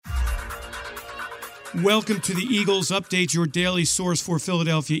Welcome to the Eagles Update, your daily source for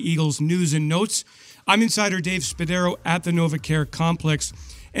Philadelphia Eagles news and notes. I'm insider Dave Spadaro at the NovaCare Complex,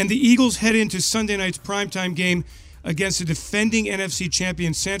 and the Eagles head into Sunday night's primetime game against the defending NFC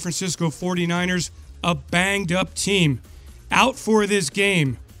champion San Francisco 49ers, a banged-up team. Out for this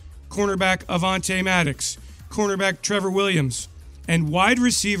game, cornerback Avonte Maddox, cornerback Trevor Williams, and wide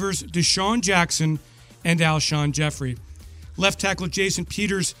receivers Deshaun Jackson and Alshon Jeffrey. Left tackle Jason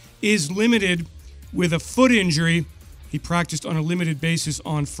Peters is limited with a foot injury. He practiced on a limited basis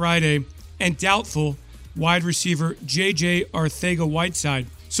on Friday. And doubtful wide receiver J.J. Arcega-Whiteside.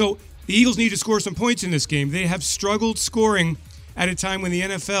 So the Eagles need to score some points in this game. They have struggled scoring at a time when the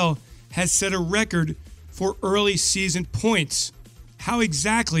NFL has set a record for early season points. How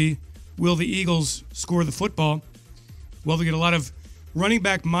exactly will the Eagles score the football? Well, they get a lot of running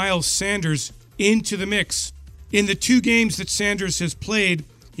back Miles Sanders into the mix. In the two games that Sanders has played,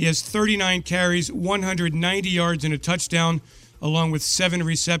 he has 39 carries, 190 yards, and a touchdown, along with 7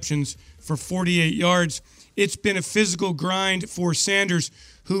 receptions for 48 yards. It's been a physical grind for Sanders,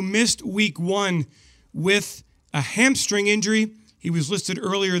 who missed week 1 with a hamstring injury. He was listed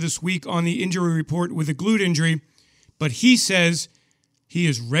earlier this week on the injury report with a glute injury, but he says he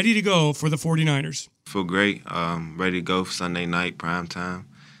is ready to go for the 49ers. Feel great. Ready to go for Sunday night, prime time.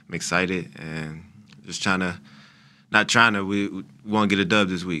 I'm excited and just we want to get a dub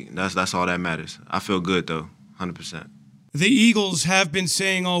this week. That's all that matters. I feel good, though, 100%. The Eagles have been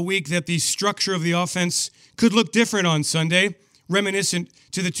saying all week that the structure of the offense could look different on Sunday, reminiscent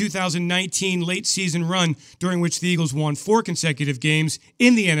to the 2019 late season run during which the Eagles won 4 consecutive games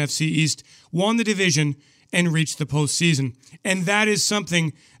in the NFC East, won the division, and reached the postseason. And that is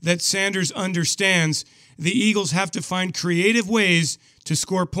something that Sanders understands. The Eagles have to find creative ways to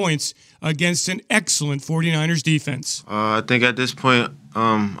score points against an excellent 49ers defense. I think at this point,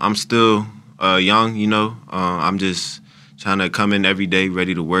 I'm still young, I'm just trying to come in every day,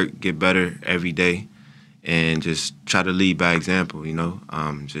 ready to work, get better every day, and just try to lead by example,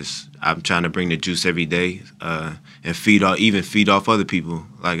 I'm trying to bring the juice every day and feed off other people,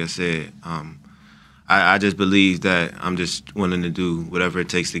 like I said. I just believe that I'm just willing to do whatever it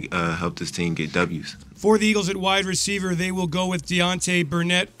takes to help this team get W's. For the Eagles at wide receiver, they will go with Deontay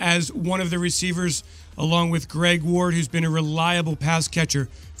Burnett as one of the receivers, along with Greg Ward, who's been a reliable pass catcher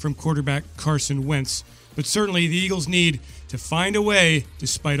from quarterback Carson Wentz. But certainly the Eagles need to find a way,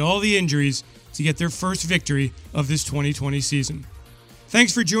 despite all the injuries, to get their first victory of this 2020 season.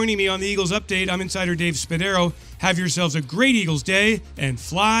 Thanks for joining me on the Eagles Update. I'm insider Dave Spadaro. Have yourselves a great Eagles day, and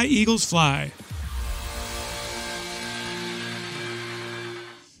fly, Eagles, fly.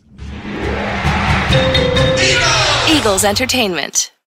 Eagles Entertainment.